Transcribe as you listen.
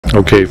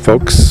Okay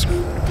folks,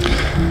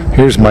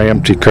 here's my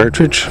empty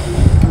cartridge.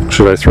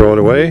 Should I throw it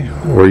away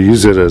or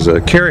use it as a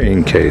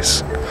carrying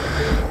case?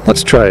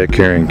 Let's try a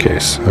carrying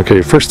case.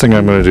 Okay, first thing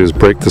I'm going to do is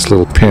break this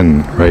little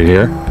pin right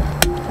here.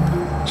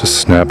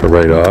 Just snap it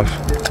right off.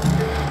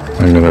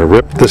 I'm going to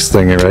rip this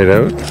thing right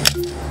out.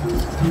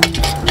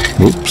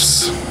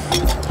 Oops.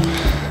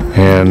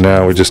 And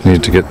now we just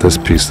need to get this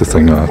piece of the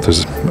thing off.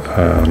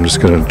 I'm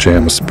just going to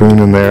jam a spoon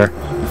in there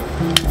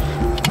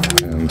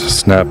and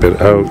snap it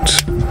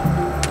out.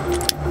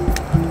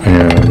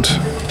 And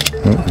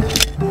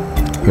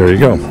there you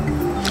go.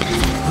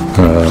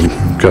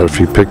 Got a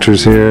few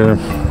pictures here.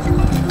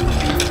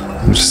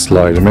 Just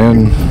slide them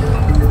in.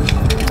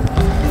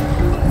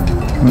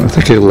 I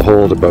think it'll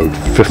hold about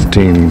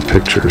 15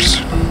 pictures.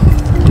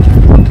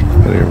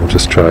 But here, we'll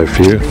just try a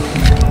few.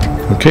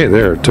 Okay,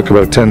 there. It took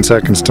about 10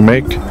 seconds to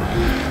make.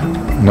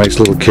 Nice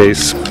little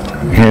case.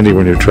 Handy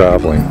when you're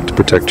traveling to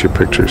protect your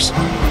pictures.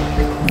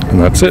 And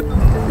that's it.